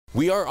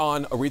We are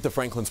on Aretha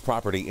Franklin's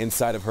property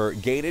inside of her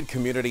gated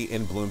community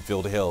in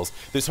Bloomfield Hills.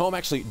 This home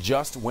actually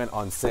just went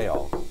on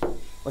sale.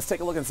 Let's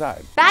take a look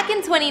inside. Back in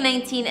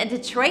 2019, a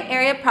Detroit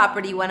area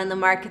property went on the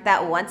market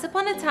that once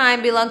upon a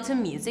time belonged to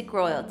music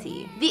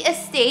royalty. The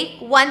estate,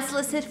 once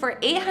listed for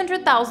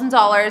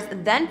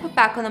 $800,000, then put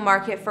back on the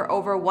market for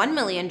over $1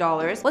 million,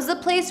 was the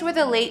place where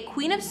the late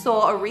Queen of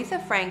Soul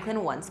Aretha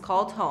Franklin once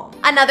called home.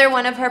 Another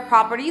one of her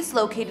properties,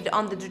 located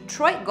on the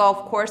Detroit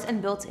Golf Course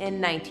and built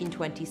in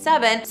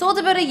 1927, sold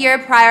about a year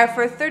prior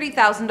for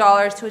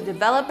 $30,000 to a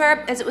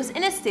developer as it was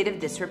in a state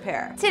of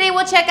disrepair. Today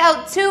we'll check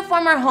out two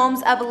former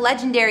homes of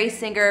legendary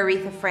singer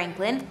Aretha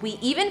Franklin. We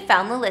even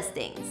found the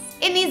listings.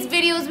 In these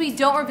videos, we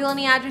don't reveal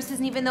any addresses,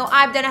 and even though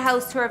I've done a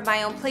house tour of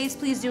my own place,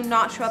 please do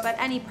not show up at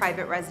any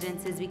private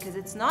residences because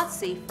it's not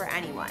safe for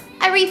anyone.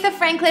 Aretha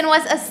Franklin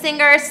was a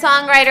singer,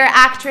 songwriter,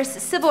 actress,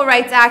 civil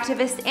rights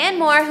activist, and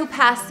more who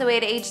passed away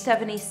at age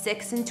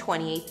 76 in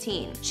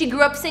 2018. She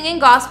grew up singing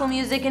gospel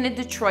music in a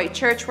Detroit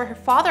church where her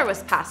father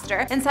was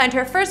pastor and signed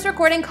her first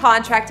recording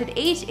contract at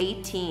age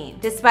 18.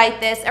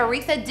 Despite this,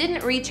 Aretha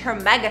didn't reach her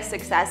mega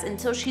success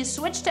until she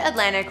switched to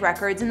Atlantic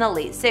Records in the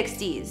late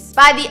 60s.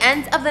 By the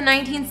end of the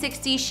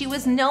 1960s, she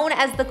was known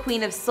as the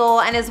Queen of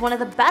Soul and is one of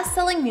the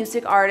best-selling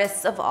music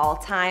artists of all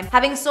time,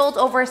 having sold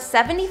over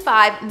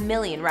 75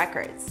 million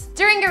records.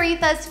 During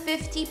Aretha's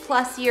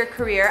 50-plus year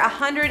career,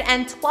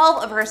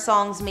 112 of her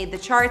songs made the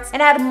charts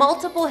and had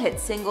multiple hit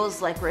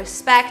singles like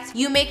Respect,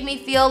 You Make Me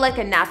Feel Like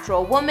a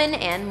Natural Woman,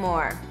 and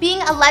more.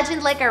 Being a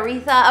legend like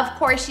Aretha, of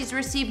course, she's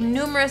received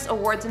numerous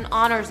awards and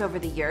honors over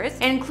the years,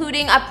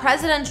 including a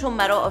Presidential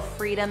Medal of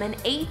Freedom and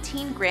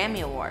 18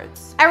 Grammy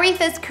Awards.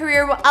 Aretha's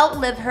career will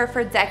outlive her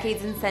for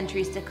decades and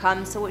centuries to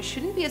come, so it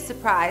shouldn't be a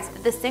surprise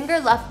that the singer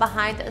left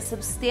behind a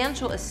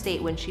substantial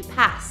estate when she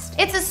passed.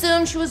 It's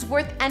assumed she was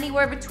worth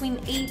anywhere between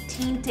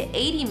 $18 to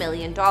 $80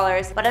 million,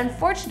 but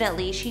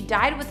unfortunately, she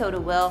died without a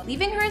will,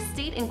 leaving her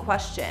estate in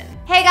question.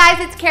 Hey guys,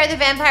 it's Kara the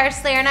Vampire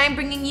Slayer, and I'm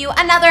bringing you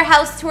another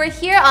house tour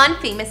here on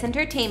Famous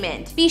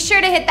Entertainment. Be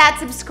sure to hit that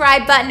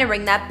subscribe button and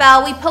ring that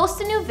bell. We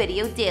post a new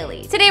video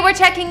daily. Today we're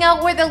checking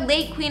out where the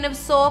late Queen of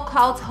Soul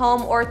called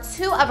home, or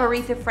two of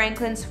Aretha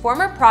Franklin's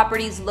former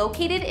properties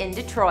located in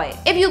Detroit.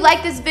 If you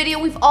like this video,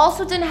 we've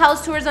also done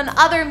house tours on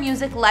other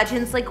music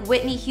legends like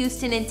Whitney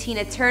Houston and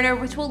Tina Turner,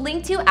 which we'll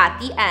link to at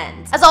the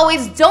end. As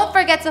always, don't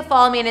forget to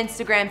follow me on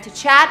Instagram to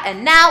chat,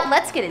 and now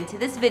let's get into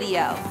this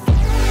video.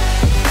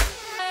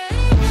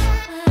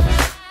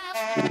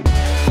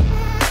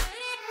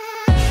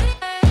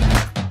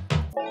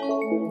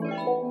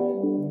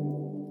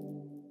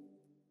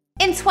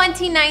 In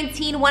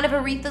 2019, one of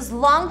Aretha's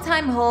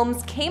longtime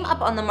homes came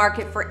up on the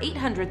market for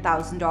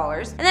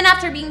 $800,000, and then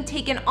after being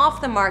taken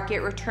off the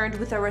market, returned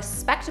with a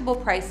respectable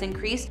price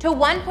increase to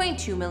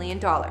 $1.2 million.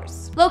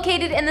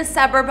 Located in the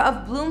suburb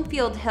of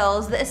Bloomfield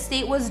Hills, the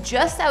estate was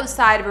just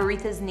outside of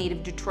Aretha's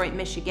native Detroit,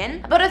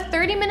 Michigan, about a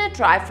 30-minute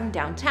drive from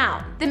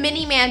downtown. The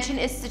mini mansion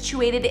is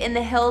situated in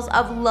the hills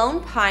of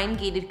Lone Pine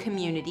gated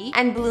community,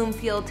 and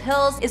Bloomfield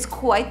Hills is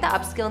quite the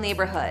upscale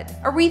neighborhood.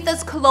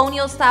 Aretha's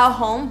colonial-style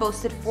home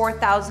boasted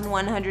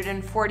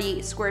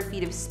 4,148 square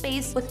feet of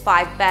space with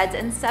 5 beds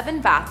and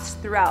 7 baths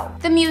throughout.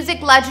 The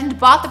music legend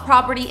bought the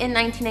property in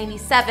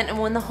 1997, and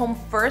when the home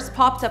first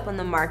popped up on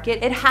the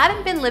market, it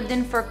hadn't been lived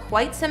in for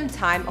quite some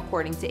time,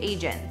 according to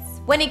agents.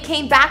 When it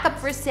came back up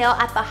for sale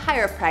at the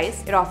higher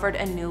price, it offered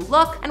a new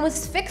look and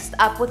was fixed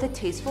up with a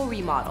tasteful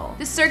remodel.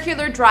 The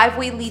circular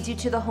driveway leads you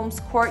to the home's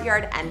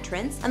courtyard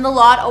entrance, and the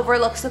lot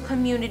overlooks a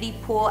community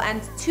pool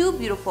and 2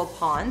 beautiful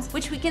ponds,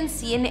 which we can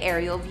see in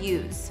aerial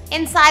views.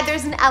 Inside,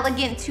 there's an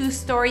elegant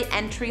 2-story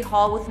entry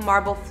hall with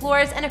marble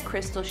floors and a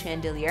crystal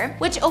chandelier,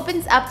 which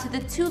opens up to the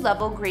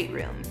 2-level great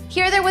room.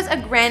 Here there was a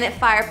granite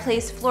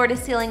fireplace,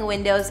 floor-to-ceiling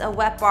windows, a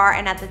wet bar,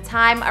 and at the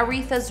time,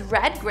 Aretha's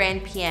red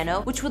grand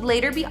piano, which would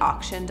later be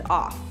auctioned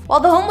off. While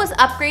the home was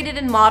upgraded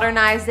and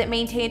modernized, it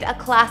maintained a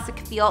classic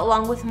feel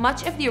along with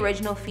much of the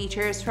original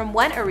features from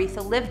when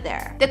Aretha lived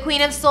there. The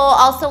Queen of Soul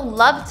also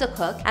loved to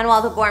cook, and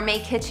while the gourmet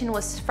kitchen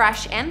was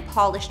fresh and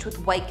polished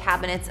with white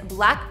cabinets,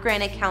 black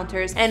granite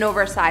counters, and an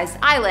oversized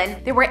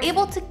island, they were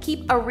able to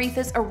keep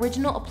Aretha's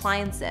original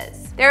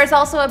appliances. There is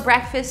also a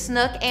breakfast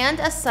nook, and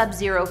a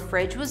sub-zero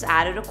fridge was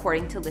added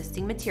according to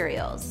listing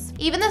materials.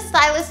 Even the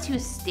stylist who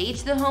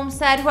staged the home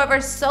said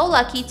whoever's so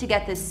lucky to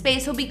get this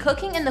space will be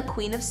cooking in the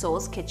Queen of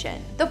Soul's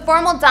kitchen. The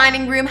formal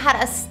dining room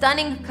had a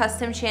stunning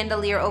custom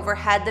chandelier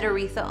overhead that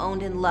Aretha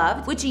owned and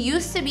loved, which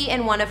used to be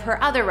in one of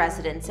her other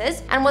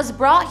residences and was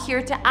brought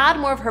here to add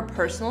more of her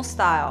personal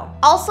style.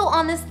 Also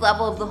on this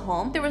level of the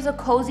home, there was a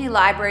cozy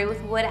library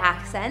with wood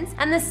accents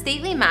and the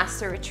stately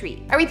master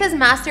retreat. Aretha's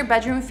master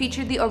bedroom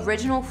featured the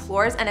original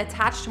floors and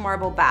attached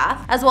marble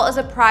bath, as well as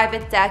a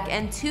private deck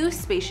and 2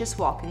 spacious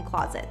walk-in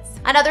closets.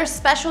 Another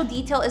special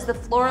detail is the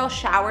floral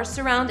shower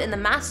surround in the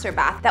master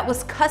bath that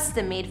was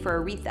custom made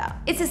for Aretha.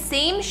 It's the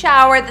same same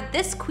shower that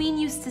this queen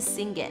used to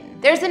sing in.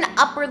 There's an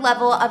upper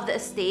level of the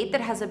estate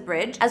that has a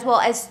bridge, as well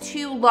as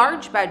 2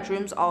 large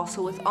bedrooms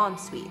also with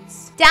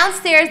en-suites.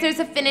 Downstairs, there's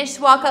a finished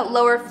walkout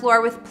lower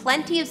floor with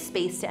plenty of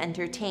space to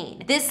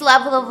entertain. This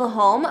level of the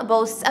home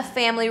boasts a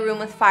family room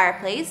with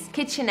fireplace,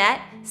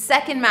 kitchenette,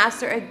 second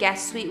master a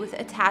guest suite with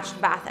attached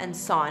bath and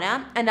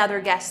sauna, another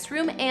guest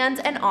room, and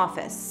an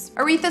office.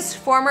 Aretha's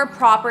former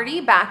property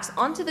backs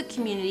onto the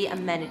community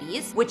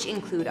amenities, which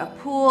include a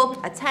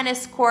pool, a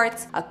tennis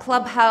court, a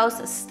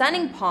clubhouse,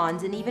 stunning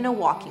ponds, and even a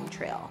walking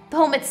trail. The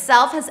home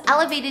itself has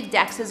elevated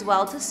decks as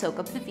well to soak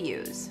up the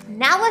views.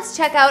 Now let's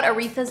check out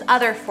Aretha's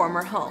other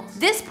former home.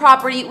 This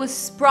property was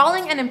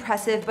sprawling and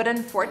impressive, but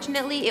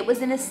unfortunately it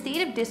was in a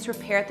state of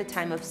disrepair at the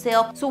time of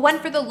sale, so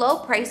went for the low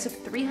price of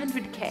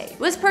 $300K. It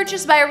was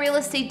purchased by a real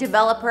estate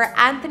developer,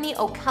 Anthony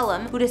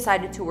O'Callum, who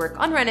decided to work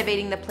on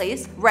renovating the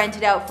place, rent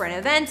it out for an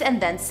event,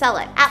 and then sell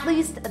it. At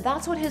least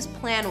that's what his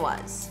plan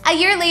was. A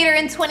year later,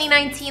 in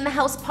 2019, the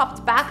house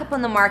popped back up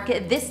on the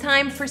market, this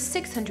time for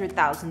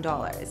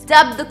 $600,000.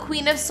 Dubbed the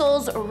Queen of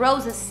Souls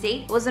Rose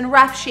Estate, was in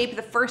rough shape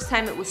the first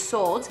time it was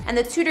sold, and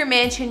the Tudor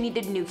mansion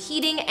needed new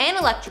heating and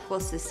electrical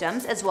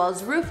systems, as well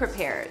as roof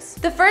repairs.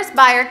 The first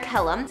buyer,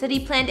 Kellum, said he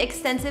planned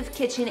extensive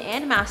kitchen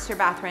and master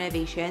bath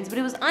renovations, but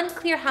it was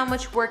unclear how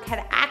much work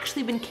had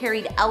actually been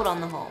carried out on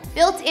the home.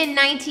 Built in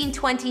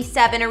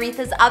 1927,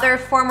 Aretha's other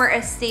former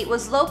estate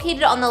was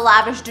located on the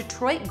lavish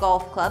Detroit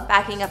Golf Club,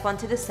 backing up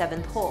onto the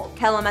 7th hole.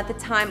 Kellum, at the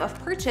time of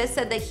purchase,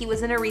 said that he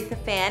was an Aretha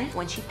fan.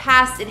 When she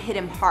passed, it hit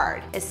him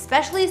hard,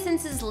 especially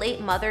since his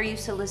late mother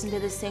used to listen to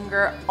the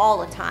singer all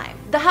the time.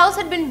 The house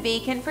had been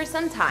vacant for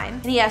some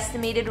time, and he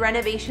estimated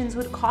renovations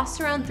would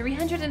cost around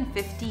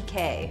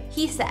 $350K.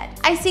 He said,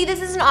 "I see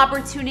this as an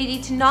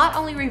opportunity to not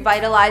only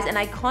revitalize an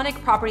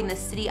iconic property in the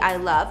city I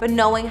love, but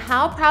knowing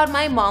how proud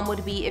my mom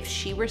would be if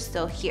she were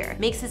still here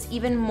makes this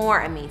even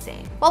more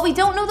amazing." While we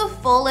don't know the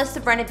full list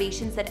of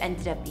renovations that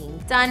ended up being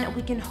done,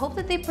 we can hope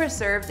that they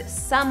preserved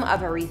some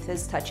of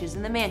Aretha's touches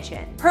in the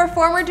mansion. Her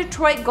former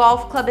Detroit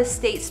Golf Club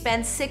estate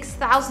spanned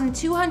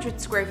 6,200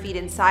 square feet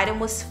inside and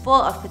was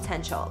full of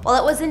potential. While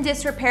it was in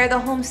disrepair, the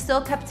home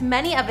still kept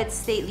many of its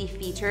stately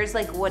features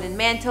like wooden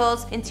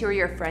mantels,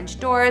 interior French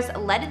doors,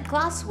 leaded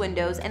glass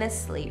windows, and a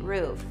slate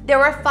roof. There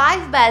were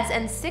 5 beds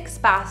and 6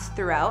 baths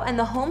throughout, and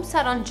the home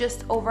sat on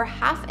just over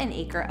half an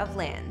acre of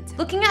land.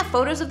 Looking at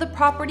photos of the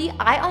property,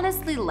 I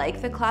honestly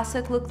like the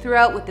classic look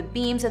throughout, with the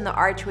beams and the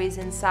archways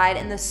inside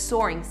and the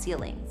soaring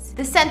ceilings.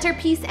 The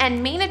centerpiece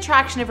and main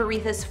attraction of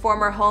Aretha's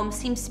former home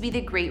seems to be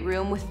the great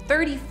room with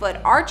 30-foot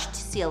arched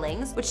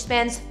ceilings, which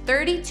spans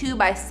 32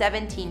 by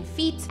 17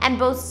 feet and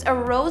boasts a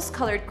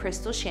rose-colored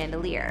crystal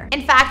chandelier.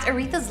 In fact,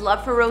 Aretha's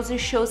love for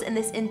roses shows in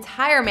this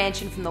entire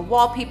mansion, from the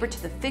wallpaper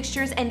to the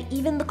fixtures and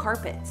even the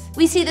carpets.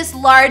 We see this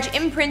large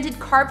imprinted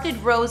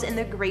carpeted rose in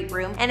the great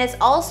room, and it's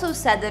also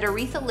said that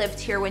Aretha lived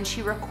here when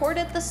she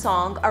recorded the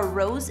song "A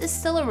Rose Is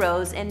Still a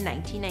Rose" in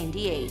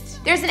 1998.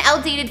 There's an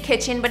outdated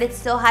kitchen, but it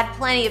still had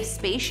plenty of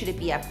space should it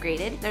be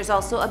upgraded. There's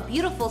also a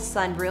beautiful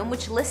sunroom,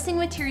 which listing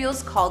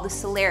materials call the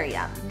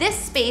solarium. This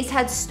space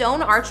had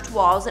stone arched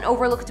walls and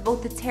overlooked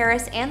both the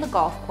terrace and the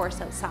golf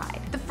course outside.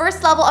 The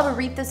first level of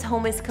Aretha's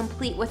home is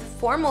complete with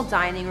formal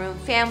dining room,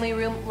 family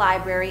room,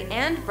 library,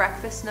 and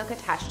breakfast nook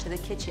attached to the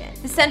kitchen.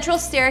 The central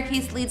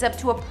staircase leads up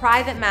to a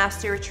private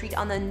master retreat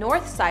on the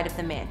north side of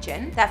the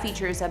mansion that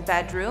features a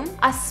bedroom,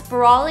 a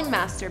sprawling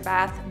master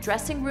bath,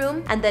 dressing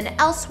room, and then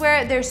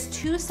elsewhere there's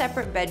 2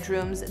 separate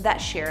bedrooms that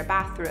share a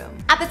bathroom.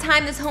 At the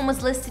time this home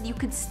was listed, you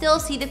could still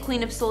see the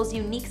Queen of Souls'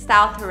 unique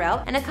style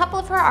throughout, and a couple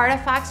of her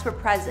artifacts were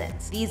present.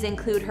 These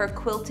include her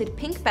quilted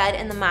pink bed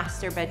in the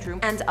master bedroom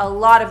and a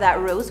lot of that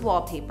rose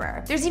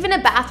wallpaper. There's even a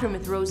bathroom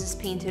with roses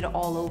painted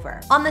all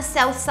over. On the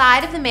south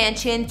side of the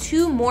mansion,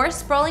 2 more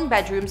sprawling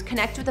bedrooms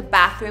connect with a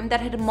bathroom that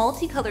had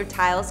multicolored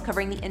tiles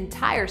covering the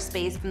entire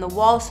space from the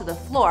walls to the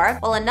floor,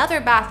 while another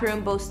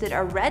bathroom boasted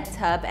a red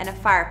tub and a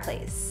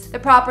fireplace. The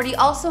property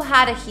also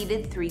had a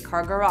heated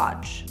 3-car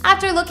garage.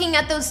 After looking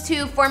at those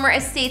 2 former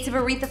estates of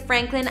Aretha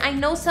Franklin, I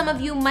know some of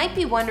you might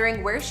be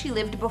wondering where she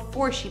lived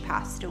before she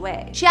passed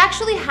away. She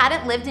actually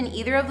hadn't lived in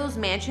either of those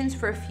mansions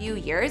for a few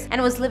years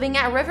and was living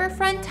at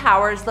Riverfront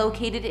Towers,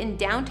 located in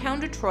downtown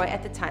Detroit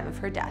at the time of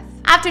her death.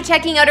 After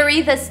checking out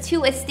Aretha's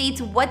 2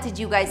 estates, what did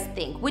you guys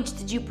think? Which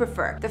did you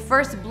prefer? The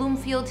first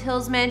Bloomfield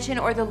Hills mansion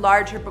or the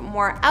larger but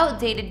more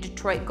outdated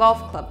Detroit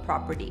Golf Club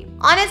property?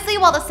 Honestly,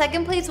 while the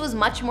second place was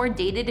much more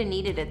dated and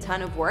needed a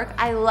ton of work,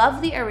 I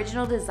love the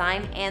original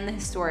design and the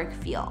historic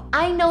feel.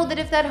 I know that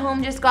if that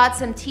home just got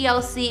some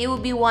TLC, it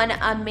would be one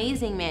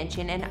amazing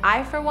mansion, and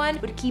I, for one,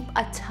 would keep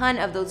a ton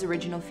of those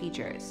original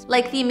features.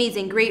 Like the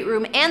amazing great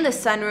room and the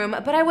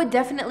sunroom, but I would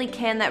definitely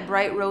can that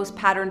bright rose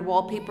patterned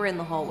wallpaper in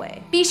the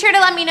hallway. Be sure to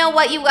let me know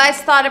what you guys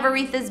thought of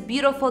Aretha's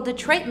beautiful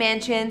Detroit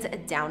mansions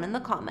down in the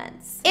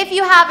comments. If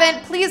you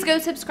haven't, please go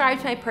subscribe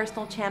to my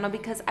personal channel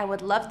because I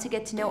would love to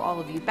get to know all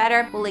of you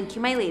better. We'll link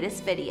you my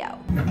latest video.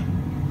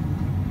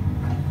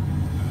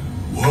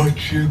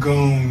 What you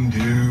gonna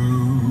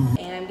do?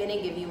 And I'm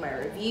gonna give you my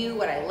review,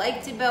 what I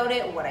liked about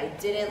it, what I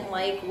didn't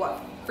like,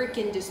 what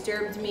freaking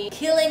disturbed me.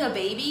 Killing a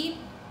baby?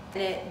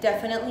 and it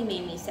definitely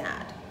made me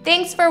sad.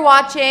 Thanks for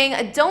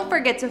watching. Don't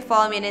forget to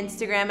follow me on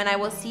Instagram, and I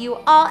will see you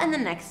all in the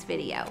next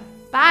video.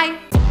 Bye!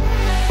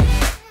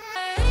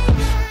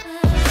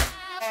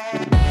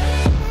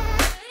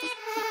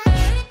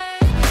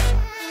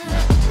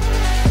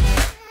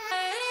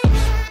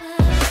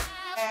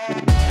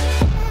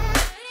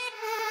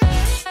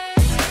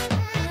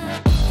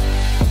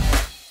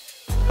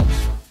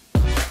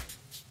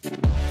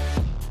 You